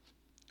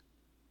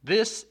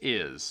This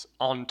is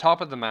On Top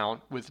of the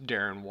Mount with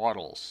Darren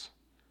Waddles.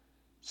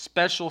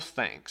 Special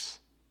thanks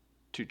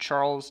to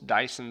Charles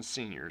Dyson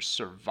Sr.'s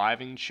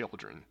surviving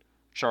children,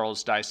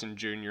 Charles Dyson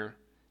Jr.,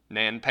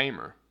 Nan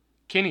Paymer,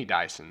 Kenny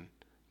Dyson,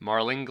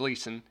 Marlene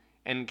Gleason,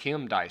 and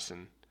Kim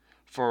Dyson,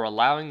 for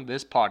allowing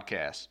this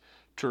podcast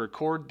to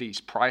record these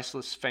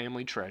priceless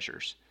family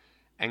treasures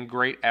and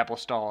great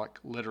apostolic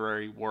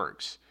literary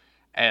works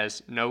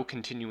as No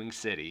Continuing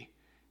City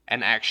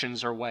and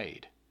Actions Are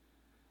Weighed.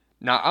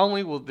 Not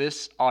only will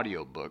this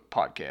audiobook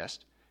podcast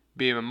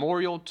be a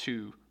memorial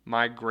to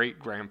my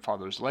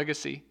great-grandfather's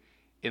legacy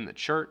in the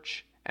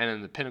church and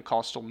in the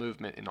Pentecostal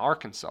movement in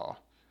Arkansas,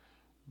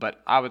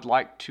 but I would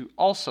like to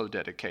also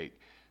dedicate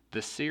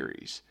this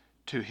series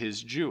to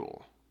his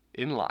jewel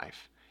in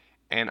life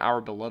and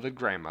our beloved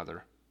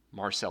grandmother,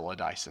 Marcella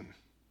Dyson.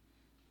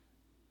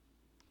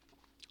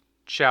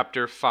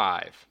 Chapter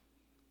 5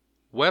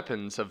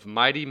 Weapons of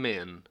Mighty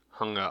Men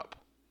Hung Up.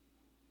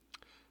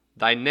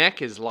 Thy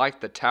neck is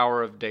like the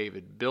tower of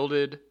David,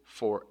 builded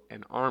for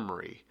an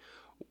armory,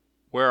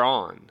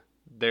 whereon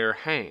there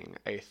hang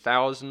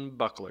 1,000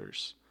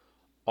 bucklers,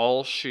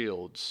 all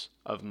shields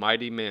of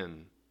mighty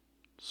men.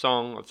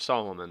 Song of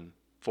Solomon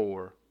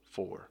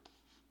 4:4.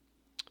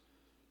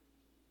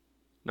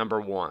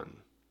 Number 1.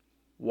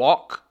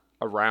 Walk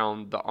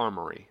around the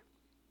armory.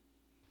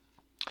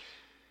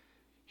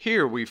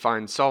 Here we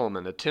find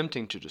Solomon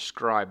attempting to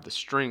describe the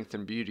strength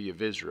and beauty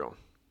of Israel.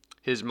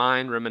 His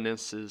mind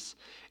reminisces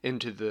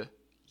into the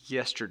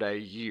yesterday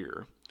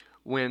year,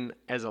 when,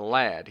 as a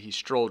lad, he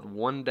strolled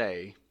one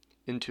day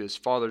into his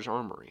father's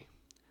armory.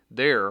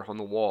 There, on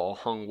the wall,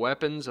 hung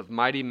weapons of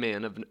mighty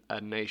men of a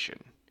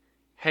nation,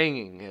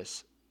 hanging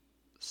as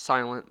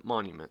silent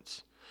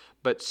monuments,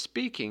 but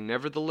speaking,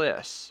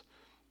 nevertheless,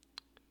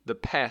 the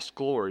past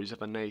glories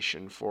of a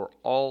nation for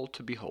all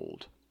to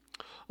behold.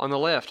 On the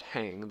left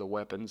hang the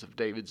weapons of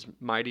David's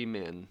mighty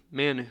men,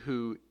 men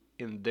who,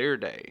 in their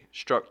day,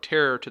 struck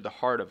terror to the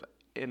heart of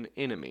an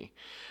enemy.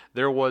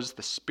 There was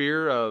the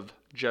spear of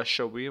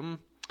Jeshobeam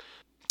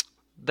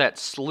that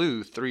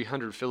slew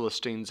 300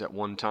 Philistines at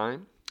one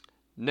time.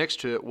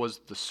 Next to it was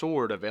the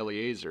sword of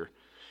Eleazar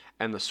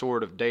and the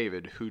sword of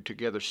David, who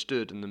together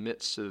stood in the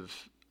midst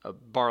of a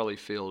barley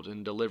field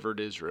and delivered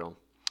Israel,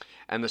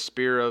 and the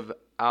spear of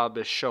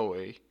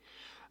Abishai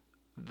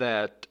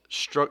that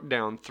struck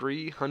down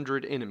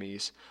 300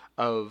 enemies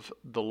of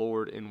the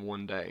Lord in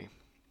one day.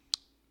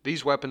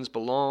 These weapons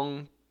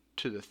belong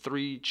to the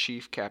 3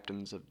 chief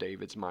captains of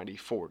David's mighty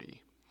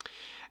 40,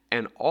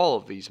 and all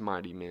of these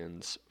mighty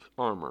men's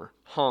armor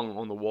hung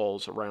on the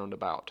walls around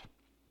about.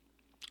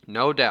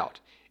 No doubt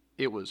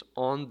it was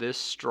on this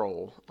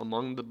stroll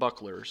among the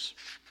bucklers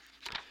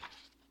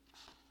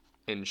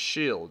and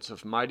shields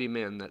of mighty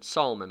men that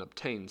Solomon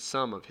obtained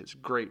some of his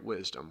great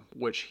wisdom,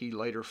 which he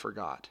later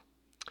forgot.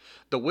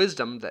 The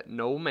wisdom that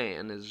no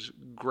man is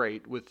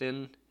great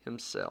within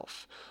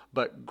himself,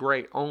 but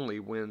great only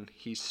when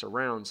he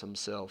surrounds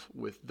himself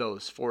with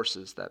those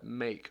forces that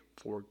make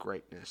for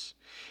greatness.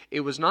 It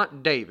was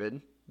not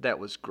David that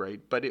was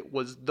great, but it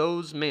was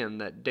those men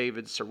that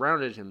David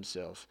surrounded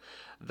himself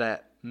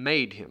that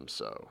made him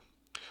so.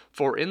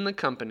 For in the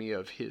company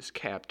of his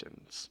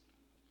captains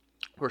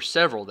were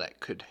several that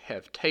could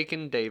have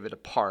taken David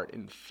apart.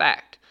 In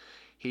fact,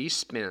 he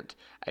spent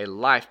a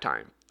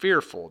lifetime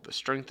fearful of the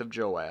strength of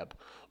Joab,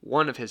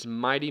 one of his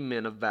mighty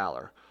men of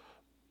valor.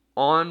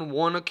 On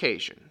one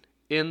occasion,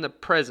 in the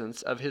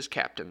presence of his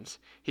captains,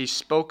 he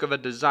spoke of a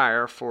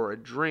desire for a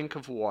drink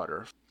of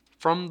water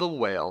from the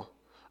well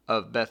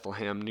of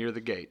Bethlehem near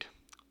the gate.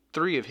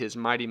 3 of his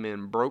mighty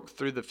men broke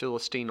through the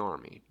Philistine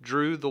army,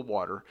 drew the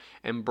water,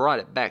 and brought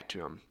it back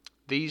to him.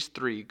 These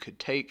 3 could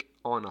take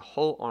on a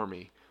whole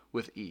army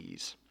with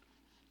ease.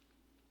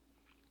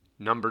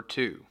 Number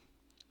 2.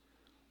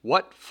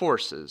 What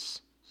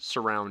forces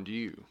surround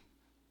you?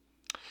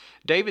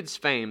 David's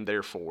fame,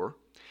 therefore,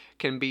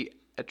 can be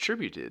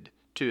attributed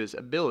to his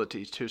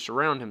ability to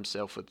surround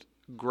himself with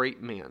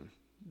great men.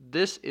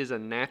 This is a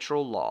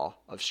natural law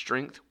of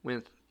strength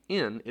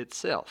within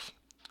itself.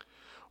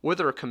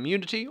 Whether a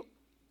community,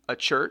 a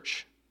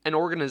church, an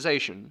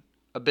organization,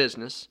 a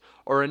business,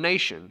 or a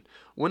nation,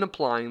 when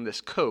applying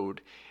this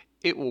code,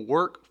 it will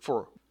work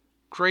for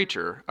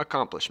greater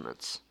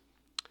accomplishments.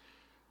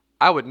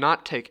 I would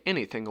not take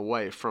anything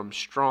away from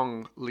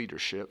strong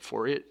leadership,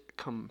 for it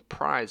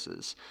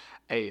comprises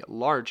a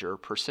larger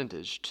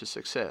percentage to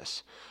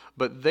success.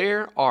 But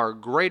there are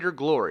greater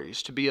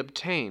glories to be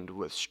obtained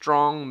with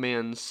strong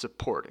men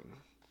supporting.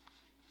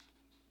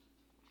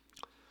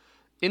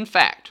 In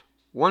fact,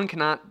 one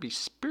cannot be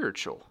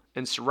spiritual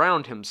and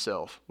surround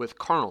himself with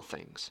carnal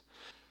things.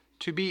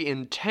 To be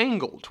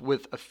entangled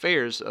with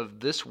affairs of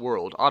this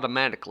world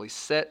automatically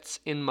sets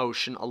in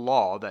motion a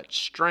law that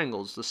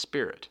strangles the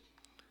spirit.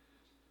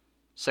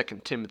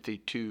 2 Timothy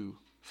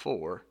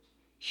 2:4.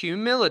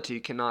 Humility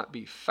cannot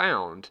be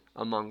found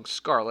among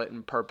scarlet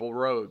and purple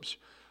robes,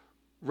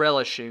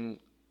 relishing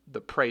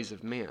the praise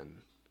of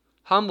men.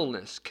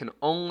 Humbleness can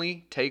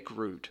only take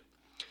root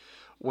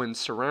when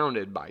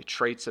surrounded by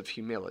traits of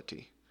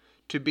humility.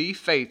 To be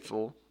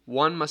faithful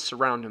one must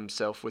surround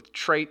himself with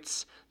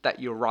traits that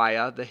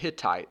Uriah the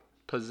Hittite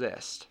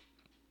possessed.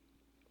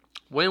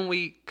 When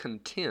we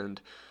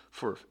contend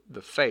for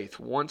the faith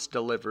once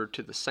delivered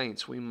to the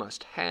saints, we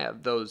must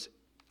have those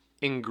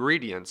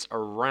ingredients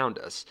around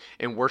us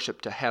in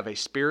worship to have a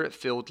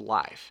spirit-filled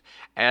life,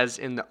 as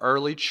in the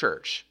early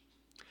church.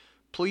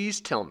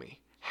 Please tell me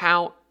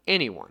how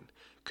anyone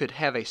could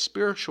have a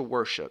spiritual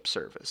worship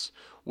service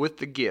with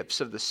the gifts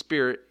of the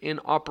Spirit in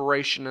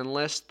operation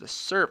unless the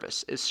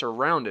service is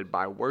surrounded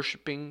by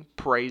worshiping,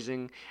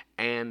 praising,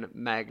 and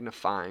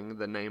magnifying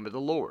the name of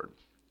the Lord.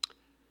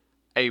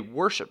 A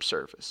worship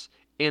service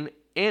in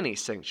any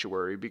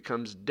sanctuary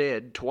becomes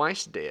dead,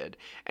 twice dead,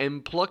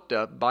 and plucked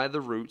up by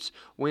the roots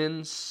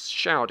when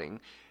shouting,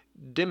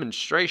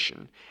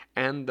 demonstration,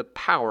 and the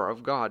power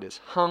of God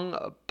is hung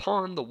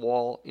upon the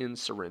wall in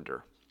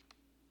surrender.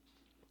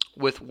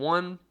 With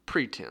one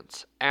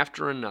pretense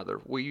after another,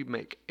 we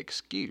make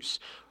excuse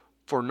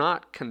for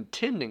not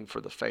contending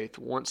for the faith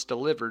once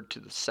delivered to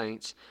the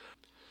saints.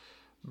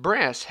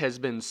 Brass has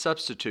been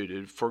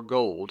substituted for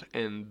gold,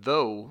 and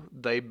though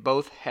they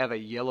both have a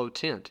yellow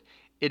tint,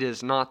 it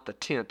is not the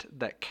tint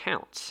that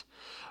counts,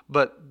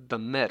 but the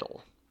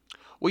metal.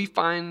 We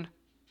find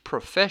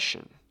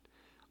profession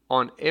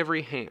on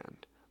every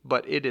hand,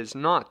 but it is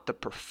not the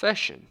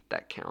profession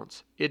that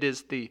counts, it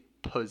is the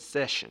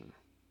possession.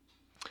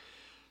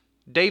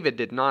 David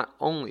did not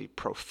only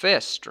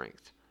profess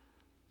strength,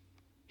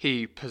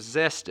 he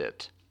possessed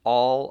it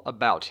all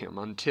about him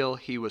until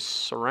he was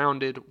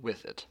surrounded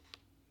with it.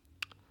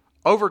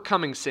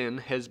 Overcoming sin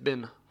has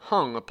been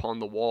hung upon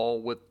the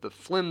wall with the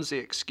flimsy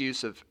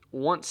excuse of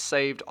once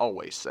saved,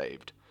 always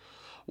saved.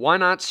 Why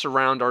not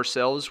surround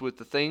ourselves with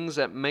the things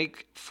that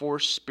make for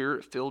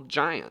spirit-filled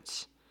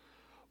giants?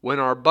 When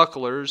our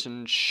bucklers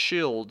and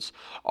shields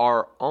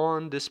are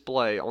on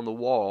display on the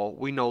wall,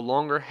 we no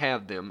longer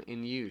have them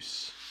in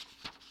use.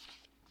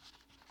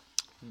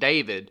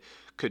 David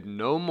could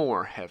no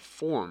more have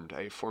formed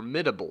a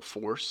formidable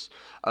force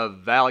of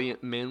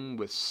valiant men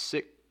with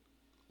sick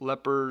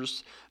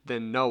lepers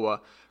than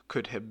Noah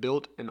could have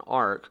built an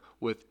ark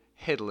with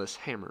headless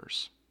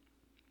hammers.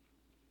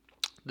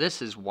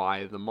 This is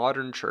why the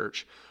modern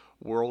church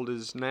world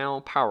is now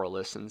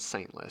powerless and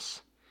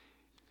saintless.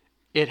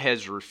 It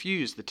has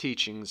refused the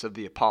teachings of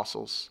the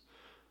apostles.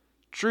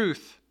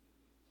 Truth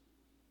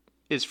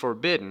is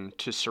forbidden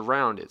to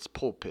surround its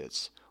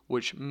pulpits,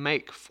 which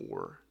make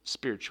for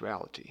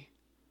spirituality.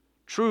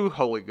 True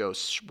Holy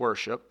Ghost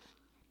worship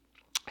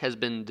has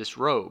been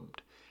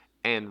disrobed,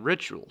 and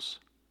rituals,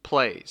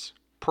 plays,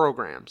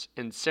 programs,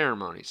 and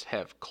ceremonies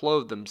have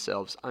clothed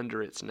themselves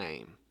under its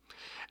name.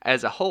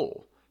 As a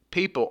whole,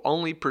 people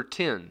only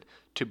pretend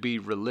to be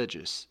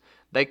religious.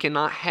 They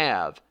cannot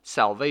have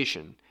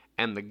salvation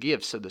and the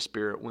gifts of the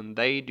Spirit when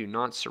they do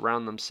not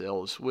surround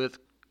themselves with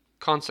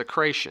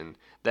consecration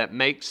that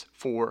makes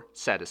for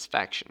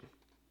satisfaction.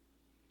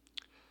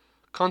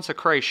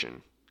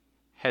 Consecration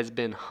has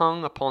been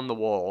hung upon the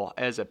wall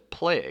as a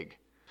plague,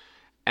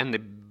 and the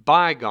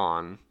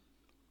bygone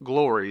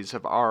glories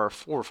of our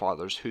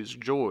forefathers whose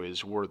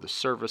joys were the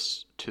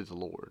service to the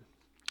Lord.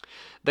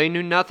 They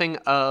knew nothing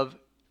of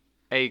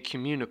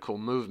ecumenical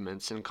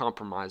movements and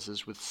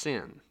compromises with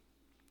sin.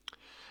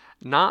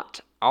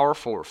 Not our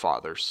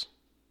forefathers.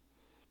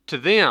 To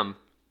them,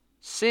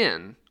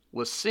 sin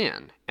was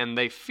sin, and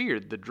they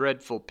feared the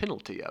dreadful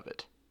penalty of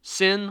it.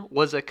 Sin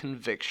was a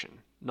conviction,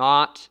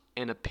 not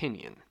an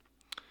opinion.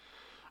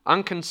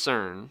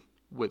 Unconcern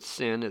with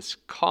sin is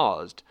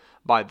caused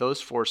by those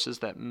forces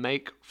that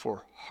make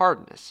for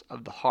hardness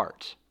of the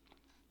heart.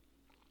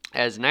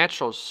 As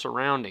natural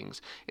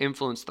surroundings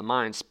influence the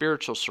mind,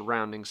 spiritual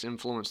surroundings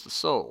influence the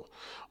soul.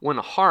 When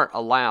a heart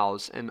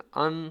allows an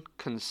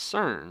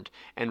unconcerned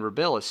and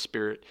rebellious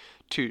spirit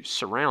to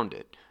surround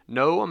it,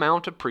 no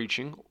amount of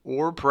preaching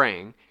or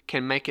praying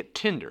can make it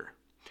tender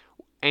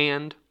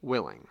and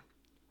willing.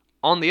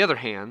 On the other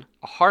hand,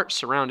 a heart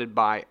surrounded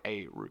by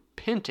a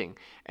repenting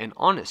and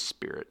honest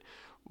spirit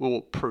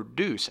will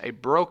produce a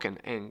broken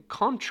and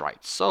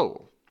contrite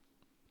soul.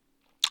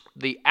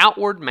 The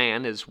outward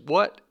man is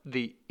what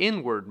the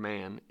inward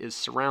man is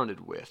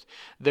surrounded with.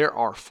 There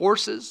are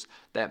forces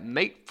that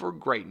make for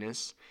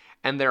greatness,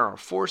 and there are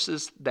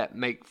forces that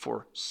make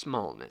for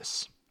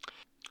smallness.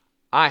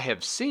 I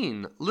have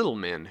seen little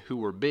men who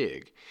were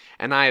big,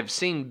 and I have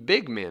seen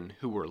big men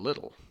who were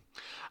little.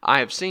 I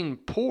have seen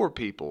poor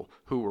people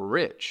who were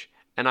rich,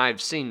 and I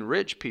have seen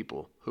rich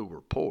people who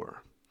were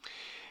poor.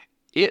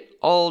 It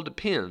all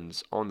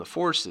depends on the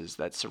forces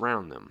that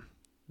surround them.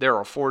 There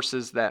are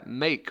forces that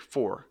make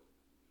for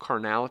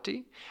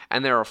carnality,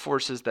 and there are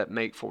forces that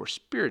make for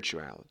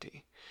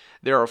spirituality.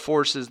 There are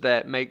forces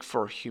that make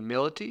for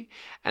humility,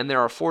 and there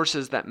are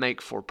forces that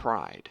make for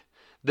pride.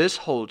 This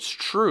holds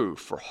true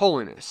for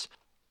holiness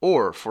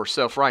or for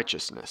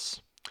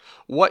self-righteousness.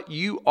 What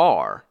you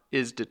are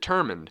is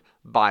determined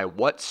by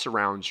what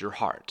surrounds your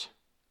heart.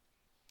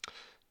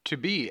 To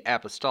be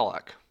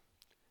apostolic,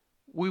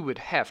 we would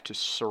have to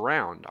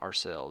surround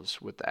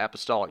ourselves with the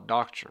apostolic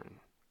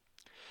doctrine.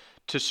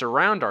 To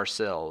surround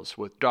ourselves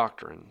with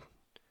doctrine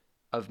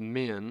of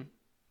men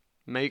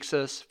makes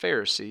us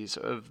Pharisees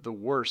of the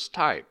worst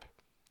type.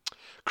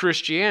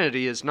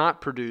 Christianity is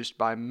not produced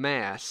by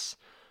Mass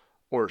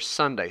or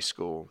Sunday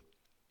school.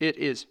 It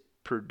is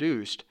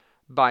produced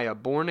by a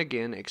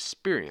born-again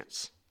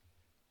experience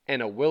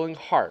and a willing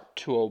heart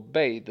to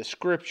obey the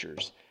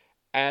Scriptures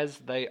as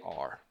they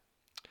are.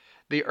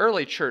 The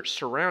early church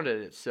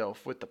surrounded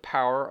itself with the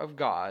power of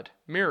God,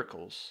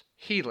 miracles,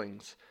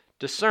 healings,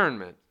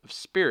 discernment of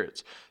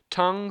spirits,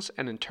 tongues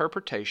and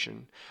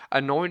interpretation,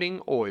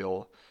 anointing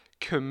oil,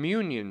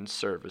 communion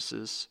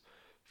services,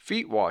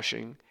 feet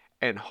washing,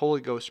 and Holy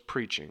Ghost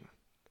preaching.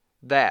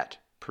 That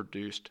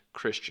produced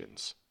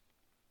Christians.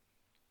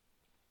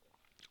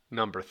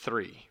 Number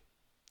 3.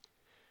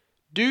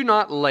 Do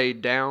not lay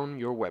down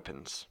your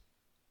weapons.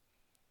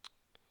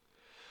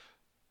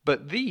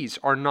 But these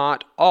are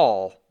not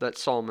all that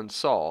Solomon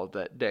saw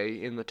that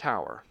day in the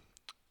tower.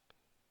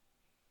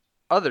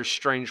 Other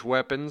strange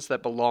weapons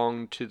that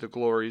belonged to the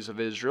glories of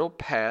Israel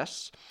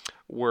past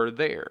were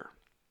there.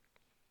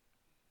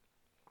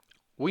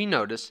 We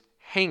notice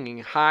hanging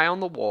high on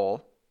the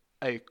wall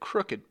a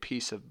crooked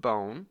piece of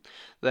bone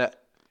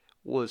that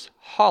was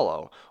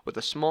hollow with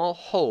a small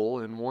hole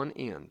in one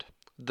end,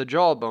 the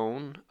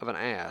jawbone of an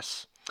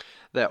ass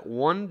that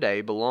one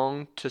day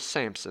belonged to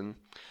Samson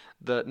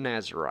the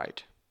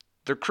Nazarite.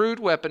 The crude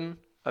weapon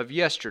of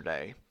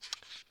yesterday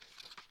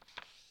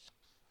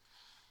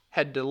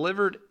had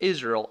delivered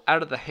Israel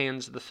out of the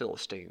hands of the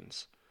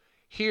Philistines.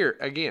 Here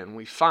again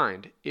we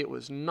find it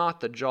was not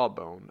the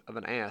jawbone of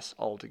an ass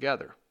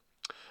altogether,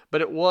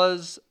 but it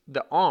was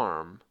the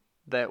arm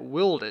that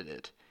wielded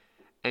it,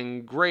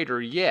 and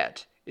greater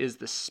yet is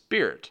the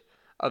Spirit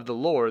of the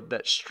Lord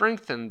that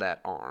strengthened that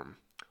arm.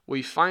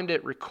 We find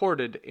it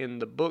recorded in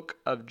the book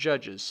of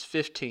Judges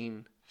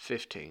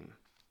 15:15.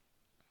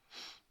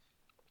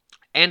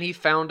 And he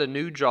found a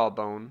new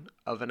jawbone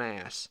of an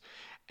ass,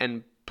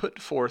 and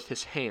put forth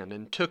his hand,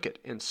 and took it,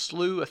 and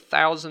slew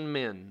 1,000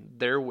 men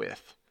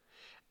therewith.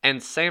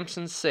 And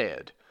Samson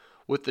said,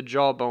 with the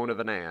jawbone of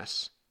an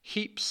ass,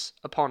 heaps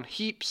upon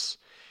heaps,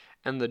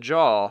 and the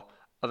jaw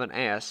of an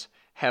ass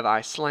have I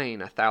slain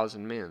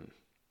 1,000 men.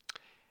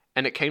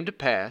 And it came to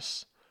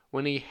pass,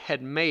 when he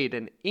had made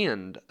an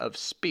end of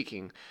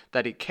speaking,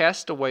 that he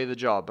cast away the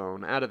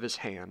jawbone out of his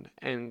hand,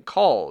 and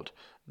called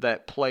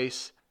that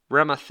place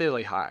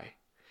Ramathlehi.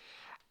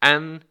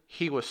 And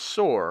he was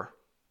sore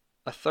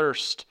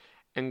athirst,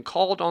 and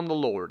called on the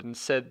Lord, and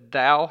said,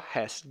 Thou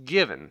hast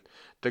given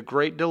the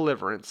great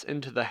deliverance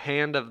into the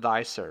hand of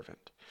thy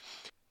servant.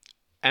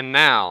 And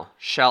now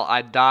shall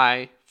I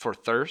die for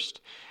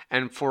thirst,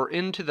 and for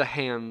into the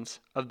hands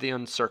of the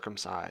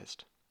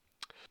uncircumcised.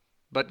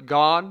 But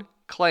God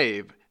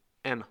clave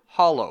an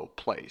hollow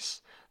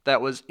place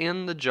that was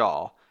in the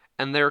jaw,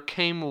 and there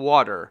came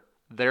water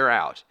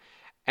thereout.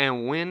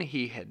 And when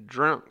he had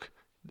drunk,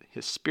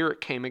 his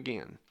spirit came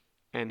again,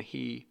 and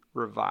he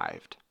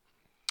revived.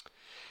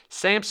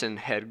 Samson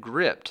had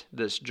gripped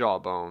this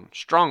jawbone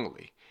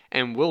strongly,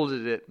 and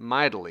wielded it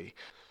mightily,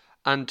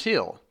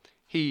 until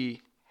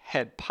he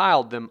had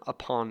piled them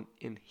upon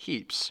in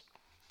heaps.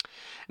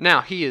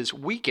 Now he is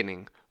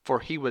weakening,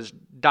 for he was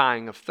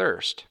dying of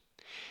thirst.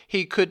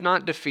 He could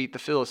not defeat the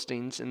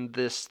Philistines in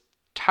this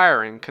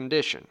tiring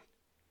condition.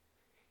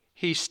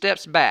 He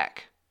steps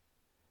back,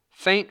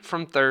 faint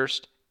from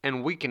thirst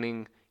and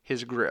weakening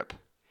his grip.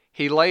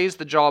 He lays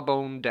the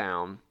jawbone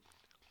down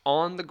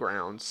on the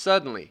ground.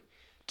 Suddenly,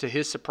 to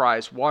his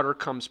surprise, water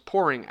comes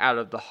pouring out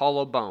of the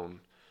hollow bone.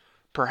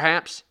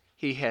 Perhaps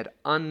he had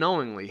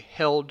unknowingly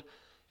held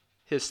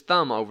his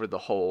thumb over the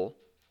hole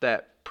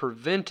that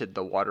prevented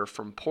the water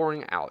from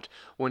pouring out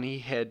when he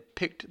had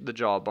picked the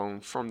jawbone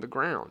from the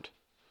ground.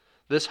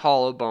 This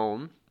hollow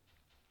bone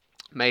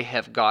may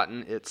have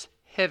gotten its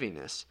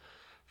heaviness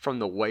from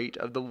the weight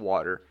of the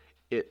water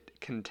it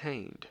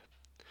contained.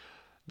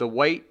 The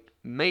weight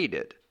made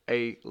it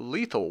a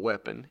lethal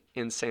weapon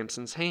in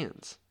Samson's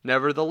hands.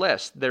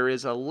 Nevertheless, there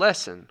is a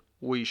lesson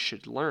we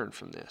should learn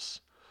from this.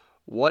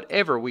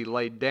 Whatever we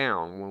lay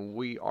down when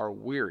we are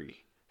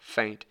weary,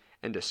 faint,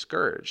 and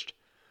discouraged,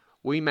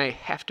 we may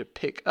have to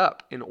pick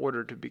up in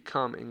order to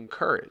become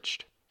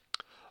encouraged.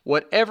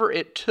 Whatever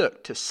it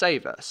took to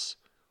save us,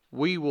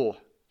 we will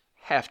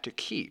have to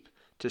keep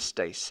to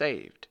stay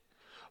saved.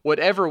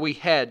 Whatever we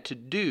had to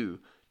do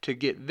to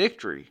get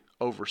victory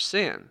over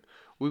sin,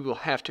 we will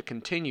have to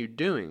continue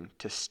doing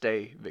to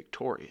stay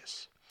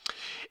victorious.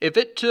 If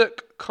it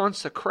took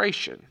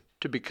consecration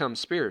to become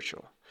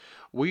spiritual,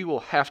 we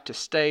will have to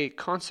stay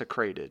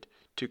consecrated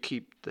to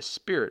keep the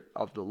Spirit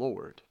of the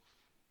Lord.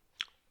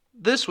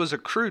 This was a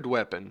crude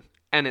weapon,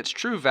 and its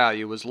true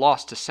value was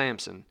lost to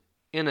Samson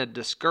in a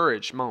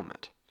discouraged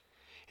moment.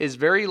 His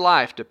very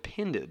life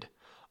depended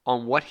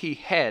on what he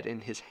had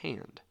in his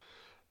hand.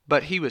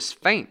 But he was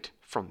faint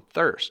from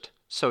thirst,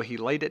 so he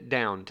laid it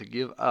down to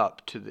give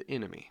up to the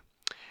enemy.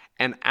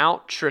 And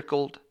out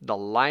trickled the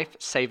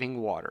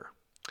life-saving water.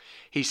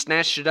 He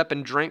snatched it up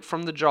and drank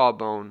from the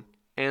jawbone,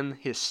 and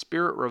his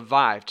spirit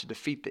revived to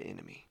defeat the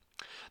enemy.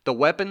 The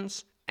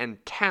weapons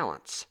and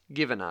talents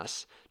given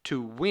us to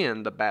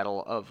win the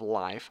battle of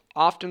life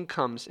often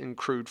comes in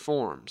crude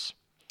forms.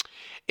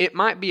 It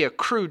might be a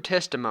crude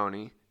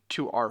testimony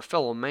to our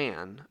fellow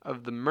man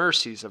of the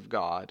mercies of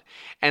God,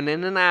 and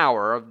in an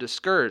hour of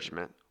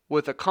discouragement,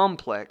 with a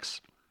complex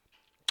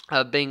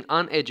of being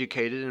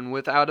uneducated and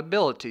without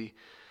ability,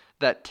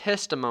 that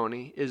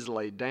testimony is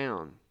laid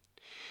down.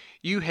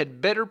 You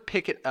had better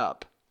pick it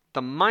up.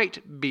 That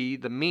might be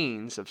the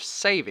means of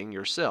saving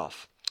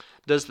yourself.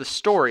 Does the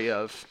story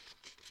of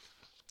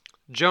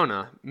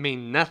Jonah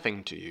mean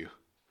nothing to you?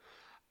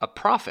 A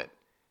prophet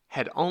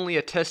had only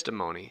a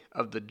testimony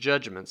of the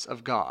judgments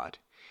of God.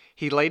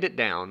 He laid it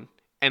down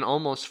and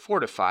almost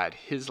fortified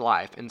his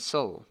life and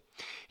soul.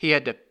 He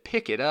had to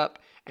pick it up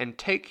and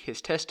take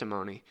his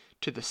testimony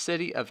to the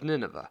city of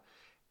Nineveh,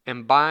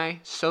 and by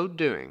so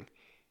doing,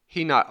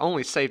 he not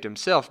only saved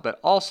himself, but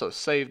also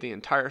saved the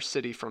entire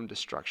city from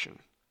destruction.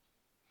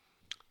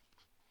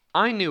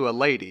 I knew a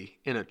lady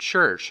in a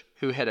church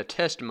who had a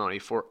testimony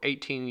for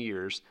 18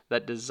 years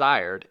that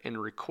desired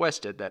and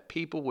requested that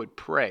people would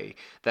pray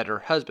that her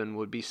husband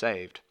would be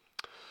saved.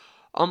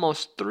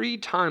 Almost 3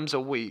 times a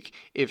week,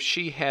 if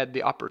she had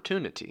the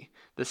opportunity,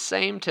 the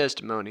same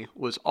testimony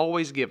was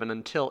always given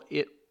until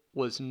it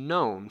was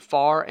known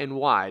far and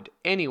wide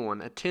anyone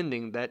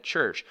attending that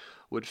church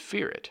would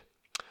fear it.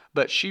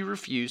 But she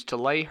refused to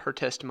lay her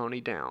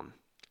testimony down.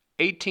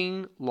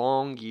 18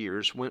 long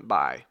years went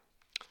by.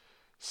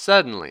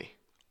 Suddenly,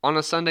 on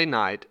a Sunday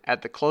night,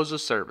 at the close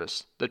of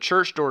service, the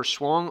church door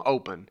swung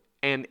open,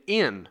 and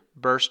in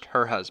burst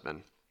her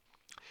husband.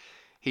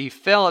 He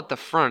fell at the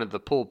front of the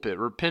pulpit,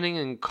 repenting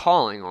and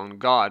calling on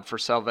God for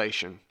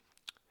salvation.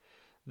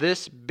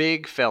 This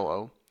big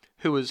fellow,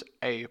 who was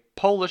of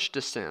Polish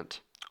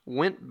descent,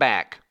 went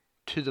back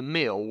to the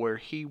mill where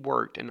he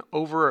worked, and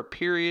over a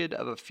period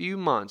of a few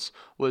months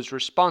was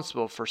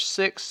responsible for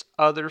 6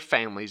 other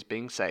families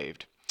being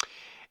saved.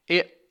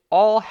 It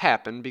all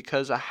happened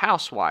because a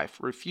housewife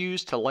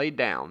refused to lay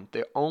down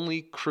the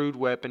only crude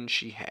weapon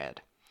she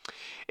had.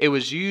 It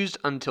was used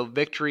until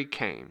victory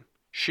came.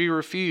 She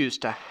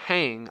refused to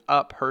hang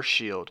up her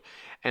shield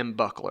and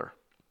buckler.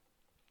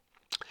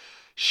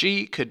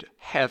 She could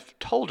have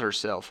told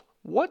herself,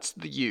 "What's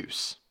the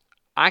use?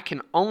 I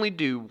can only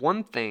do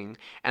one thing,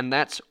 and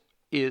that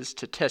is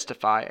to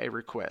testify a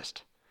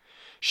request."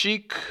 She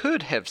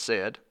could have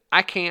said,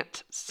 "I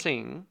can't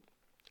sing.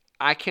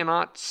 I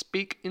cannot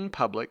speak in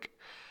public.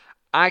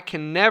 I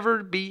can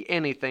never be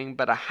anything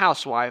but a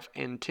housewife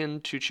and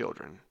tend to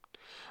children."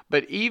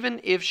 But even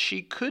if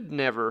she could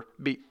never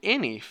be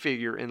any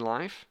figure in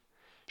life,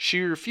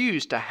 she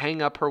refused to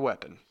hang up her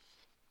weapon.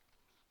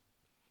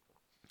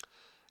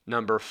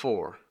 Number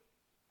 4.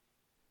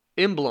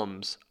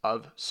 Emblems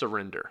of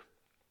surrender.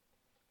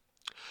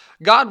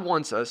 God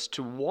wants us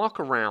to walk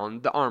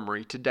around the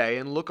armory today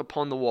and look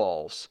upon the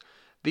walls.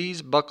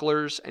 These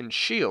bucklers and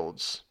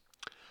shields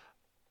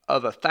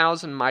of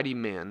 1,000 mighty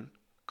men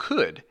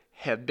could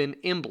have been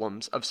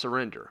emblems of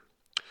surrender.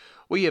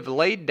 We have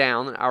laid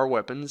down our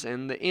weapons,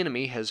 and the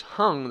enemy has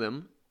hung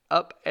them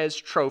up as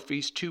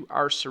trophies to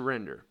our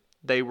surrender.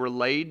 They were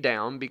laid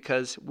down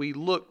because we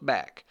looked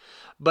back,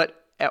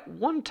 but at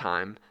one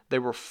time they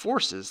were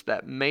forces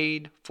that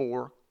made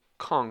for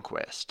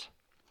conquest.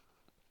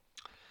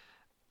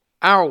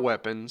 Our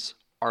weapons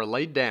are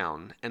laid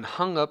down and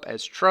hung up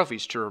as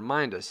trophies to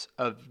remind us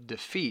of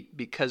defeat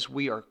because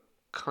we are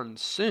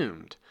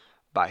consumed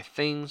by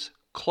things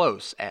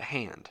close at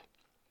hand.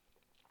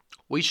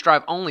 We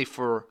strive only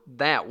for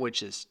that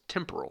which is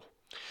temporal.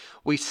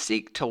 We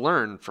seek to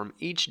learn from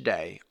each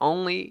day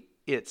only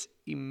its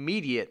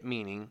immediate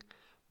meaning,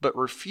 but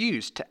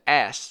refuse to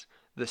ask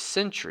the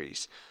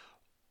centuries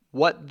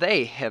what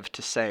they have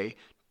to say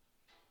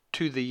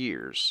to the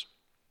years.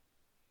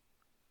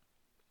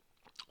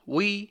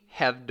 We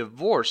have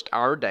divorced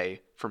our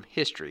day from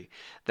history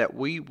that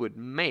we would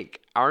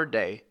make our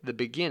day the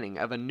beginning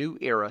of a new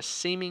era,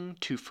 seeming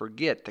to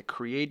forget the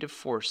creative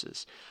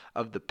forces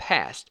of the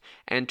past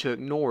and to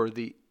ignore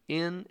the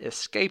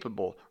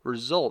inescapable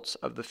results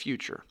of the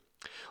future.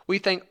 We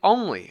think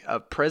only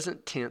of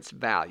present tense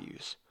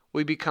values.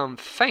 We become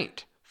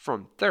faint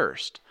from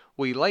thirst.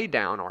 We lay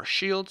down our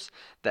shields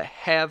that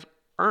have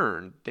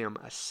earned them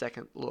a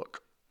second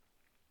look.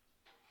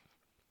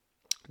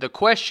 The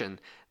question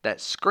that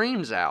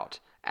screams out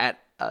at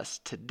us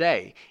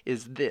today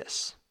is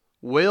this: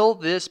 will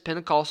this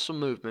Pentecostal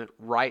movement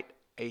write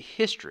a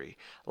history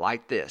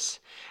like this?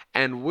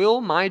 And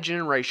will my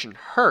generation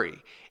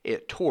hurry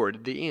it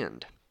toward the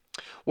end?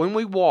 When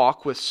we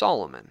walk with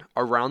Solomon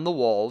around the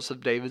walls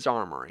of David's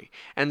armory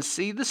and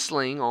see the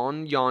sling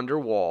on yonder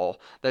wall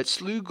that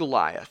slew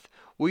Goliath,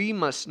 we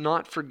must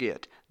not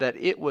forget that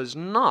it was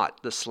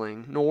not the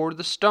sling, nor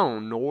the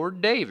stone, nor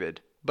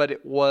David, but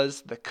it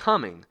was the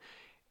coming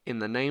in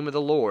the name of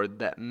the Lord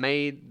that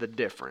made the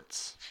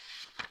difference.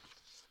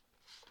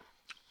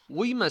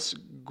 We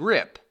must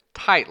grip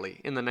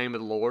tightly in the name of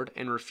the Lord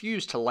and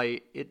refuse to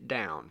lay it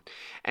down.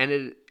 And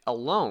it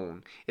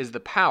alone is the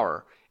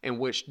power in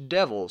which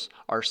devils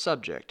are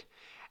subject.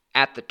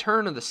 At the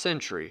turn of the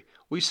century,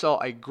 we saw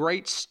a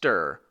great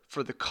stir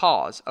for the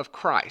cause of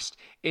Christ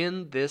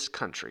in this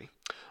country.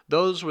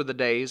 Those were the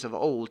days of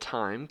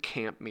old-time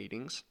camp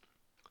meetings.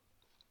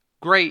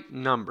 Great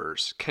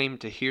numbers came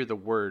to hear the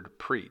word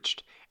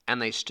preached,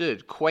 and they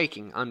stood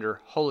quaking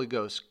under Holy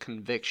Ghost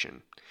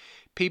conviction.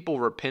 People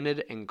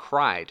repented and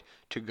cried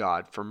to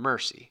God for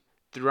mercy.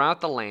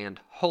 Throughout the land,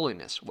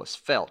 holiness was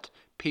felt,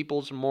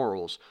 people's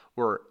morals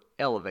were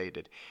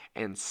elevated,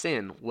 and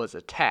sin was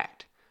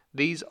attacked.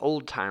 These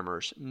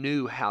old-timers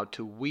knew how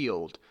to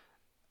wield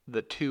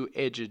the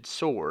two-edged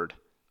sword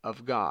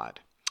of God.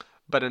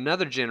 But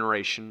another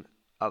generation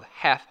of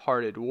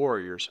half-hearted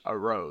warriors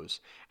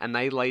arose, and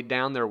they laid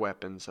down their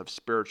weapons of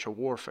spiritual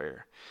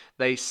warfare.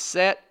 They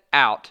set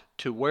out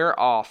to wear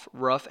off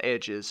rough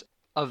edges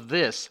of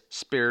this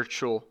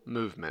spiritual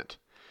movement.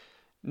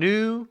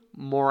 New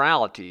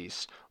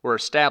moralities were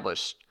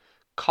established,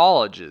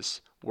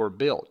 colleges were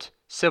built,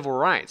 civil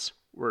rights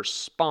were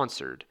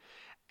sponsored,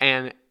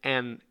 and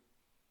an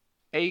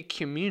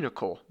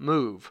ecumenical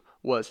move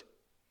was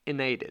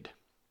enacted.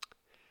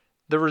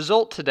 The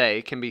result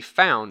today can be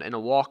found in a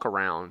walk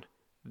around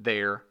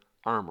their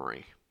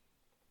armory.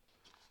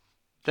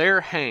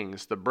 There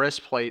hangs the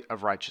breastplate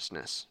of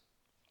righteousness.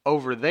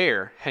 Over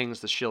there hangs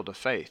the shield of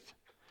faith.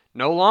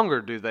 No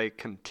longer do they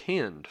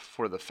contend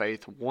for the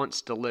faith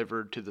once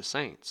delivered to the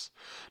saints.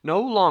 No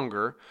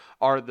longer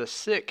are the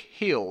sick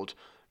healed,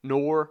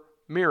 nor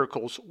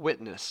miracles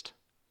witnessed.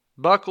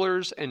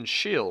 Bucklers and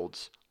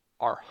shields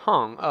are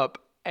hung up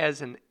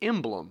as an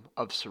emblem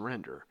of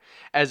surrender,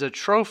 as a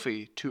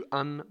trophy to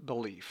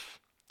unbelief.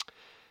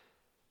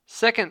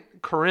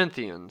 2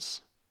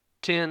 Corinthians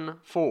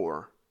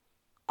 10:4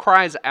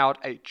 cries out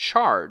a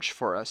charge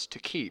for us to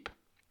keep.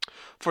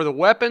 For the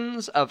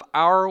weapons of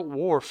our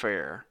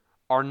warfare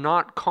are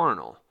not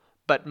carnal,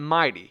 but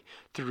mighty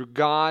through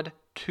God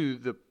to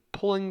the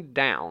pulling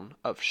down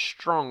of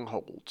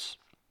strongholds,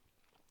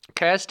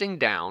 casting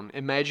down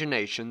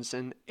imaginations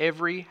and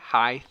every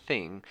high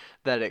thing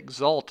that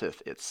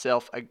exalteth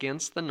itself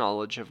against the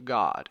knowledge of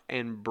God,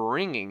 and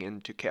bringing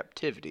into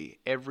captivity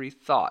every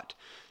thought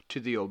to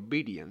the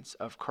obedience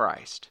of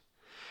Christ.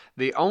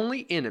 The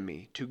only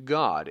enemy to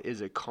God is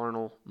a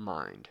carnal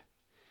mind.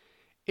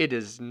 It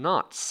is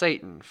not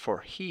Satan,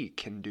 for he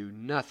can do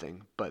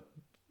nothing but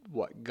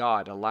what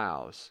God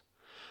allows.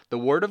 The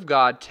Word of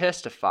God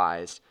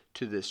testifies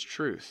to this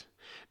truth,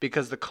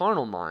 because the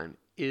carnal mind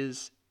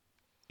is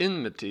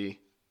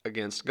enmity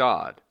against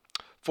God,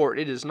 for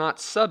it is not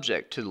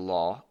subject to the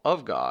law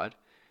of God,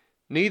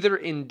 neither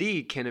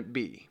indeed can it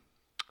be.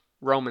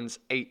 Romans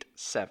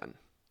 8:7.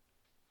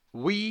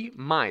 We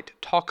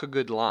might talk a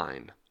good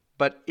line,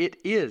 but it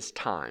is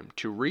time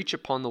to reach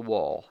upon the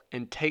wall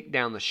and take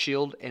down the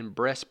shield and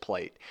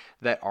breastplate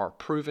that are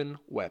proven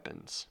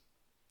weapons.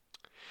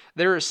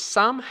 There is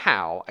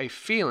somehow a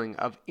feeling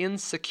of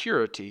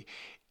insecurity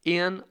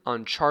in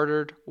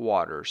uncharted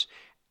waters,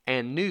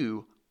 and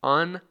new,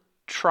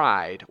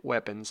 untried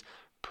weapons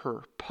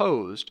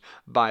proposed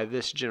by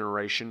this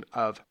generation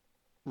of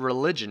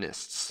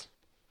religionists.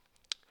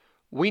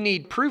 We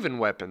need proven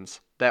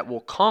weapons that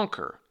will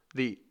conquer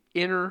the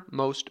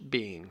innermost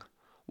being.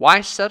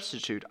 Why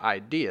substitute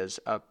ideas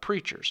of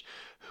preachers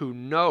who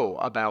know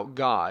about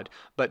God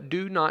but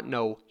do not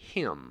know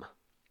Him?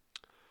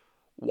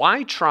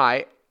 Why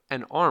try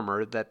an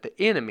armor that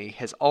the enemy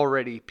has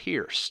already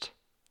pierced?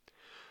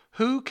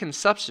 Who can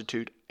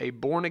substitute a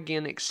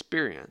born-again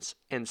experience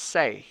and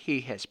say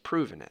he has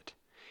proven it?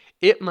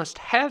 It must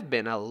have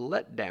been a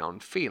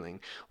letdown feeling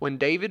when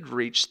David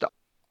reached the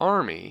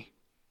army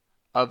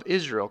of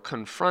Israel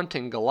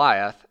confronting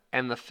Goliath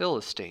and the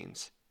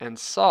Philistines, and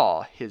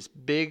saw his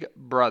big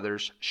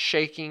brothers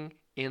shaking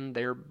in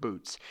their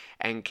boots,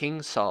 and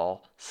King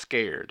Saul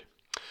scared.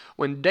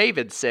 When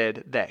David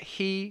said that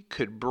he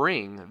could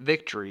bring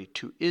victory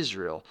to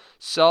Israel,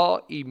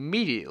 Saul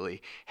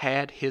immediately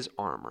had his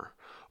armor,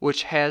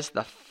 which has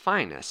the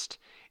finest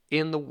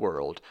in the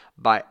world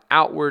by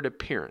outward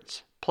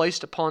appearance,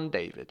 placed upon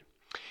David.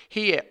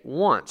 He at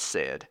once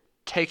said,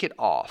 "Take it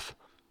off,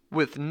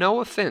 with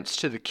no offense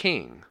to the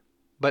king,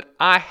 but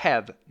I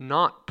have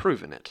not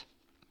proven it."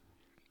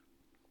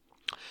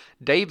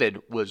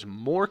 David was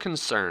more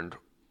concerned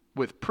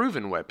with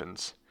proven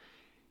weapons.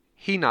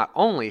 He not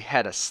only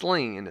had a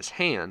sling in his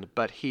hand,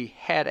 but he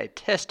had a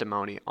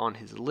testimony on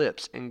his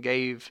lips, and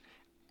gave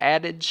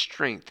added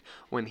strength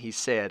when he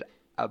said,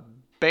 "A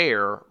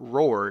bear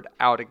roared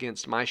out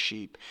against my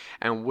sheep,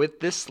 and with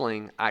this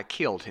sling I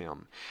killed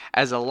him.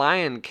 As a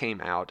lion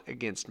came out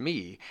against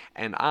me,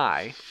 and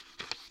I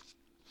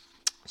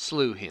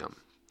slew him.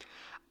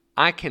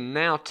 I can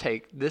now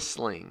take this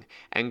sling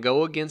and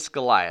go against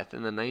Goliath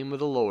in the name of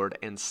the Lord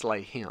and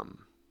slay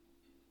him."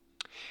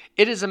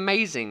 It is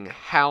amazing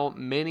how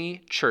many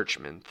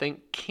churchmen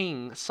think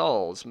King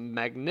Saul's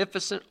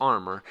magnificent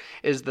armor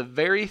is the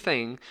very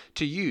thing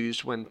to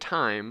use when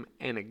time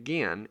and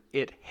again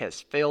it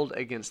has failed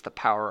against the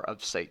power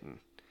of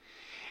Satan.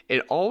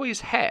 It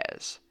always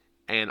has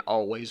and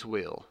always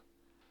will.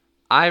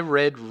 I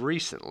read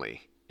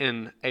recently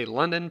in a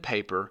London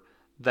paper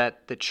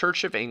that the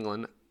Church of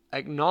England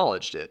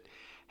acknowledged it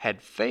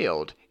had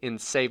failed in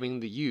saving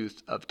the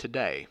youth of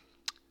today.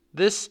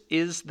 This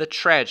is the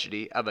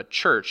tragedy of a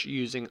church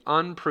using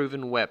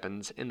unproven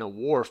weapons in a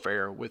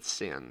warfare with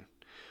sin.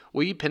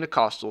 We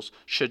Pentecostals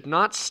should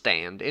not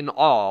stand in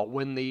awe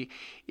when the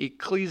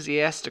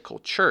ecclesiastical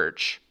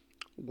church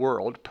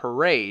world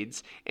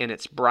parades in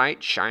its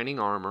bright shining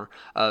armor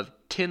of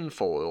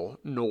tinfoil,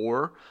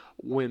 nor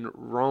when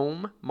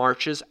Rome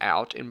marches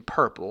out in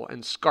purple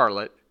and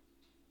scarlet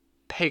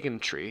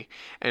pageantry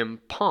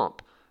and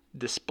pomp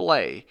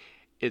display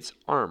its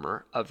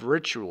armor of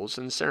rituals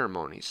and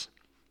ceremonies.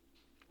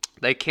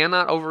 They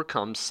cannot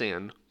overcome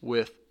sin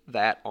with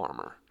that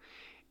armor.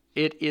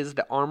 It is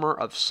the armor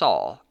of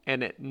Saul,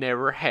 and it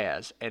never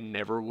has and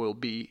never will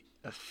be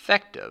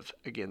effective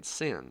against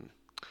sin.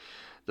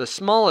 The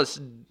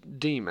smallest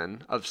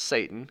demon of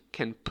Satan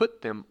can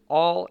put them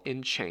all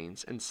in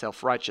chains and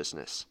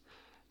self-righteousness.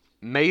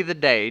 May the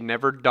day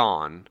never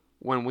dawn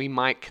when we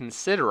might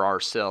consider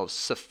ourselves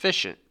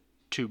sufficient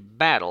to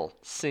battle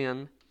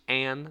sin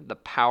and the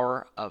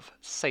power of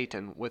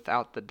Satan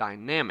without the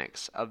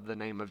dynamics of the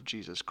name of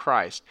Jesus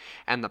Christ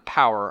and the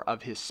power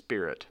of His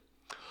Spirit.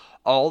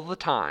 All the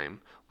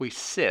time we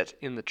sit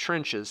in the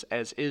trenches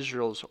as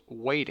Israel's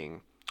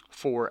waiting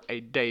for a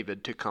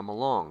David to come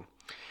along,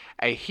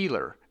 a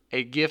healer,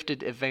 a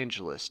gifted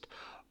evangelist.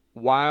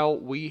 While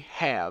we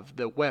have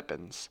the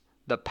weapons,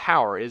 the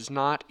power is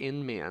not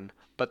in men,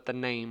 but the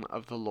name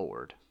of the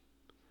Lord.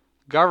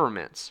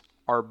 Governments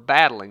are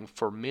battling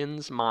for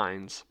men's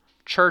minds.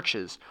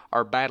 Churches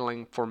are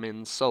battling for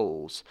men's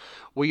souls.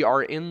 We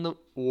are in the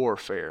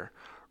warfare.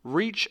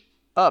 Reach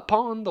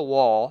upon the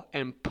wall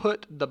and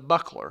put the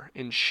buckler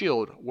and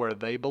shield where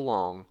they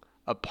belong,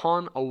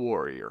 upon a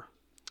warrior.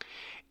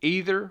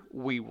 Either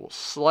we will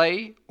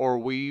slay or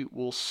we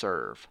will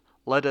serve.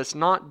 Let us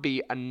not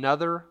be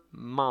another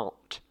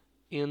mount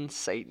in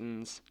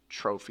Satan's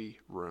trophy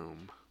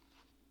room.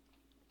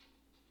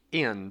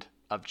 End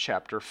of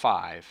chapter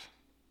 5.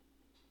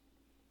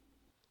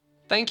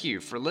 Thank you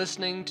for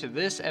listening to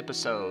this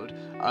episode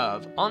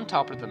of On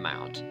Top of the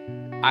Mount.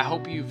 I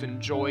hope you've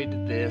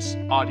enjoyed this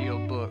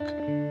audiobook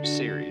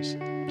series.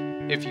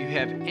 If you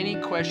have any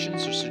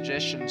questions or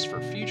suggestions for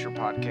future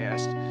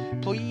podcasts,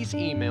 please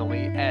email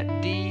me at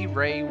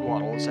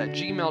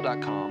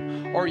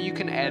draywaddles@gmail.com, or you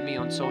can add me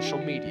on social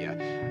media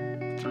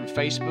through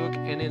Facebook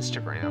and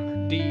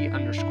Instagram,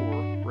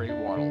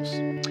 d_raywaddles.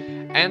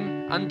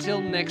 And until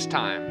next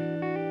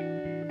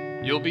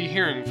time, you'll be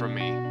hearing from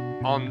me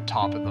on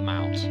Top of the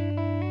Mount.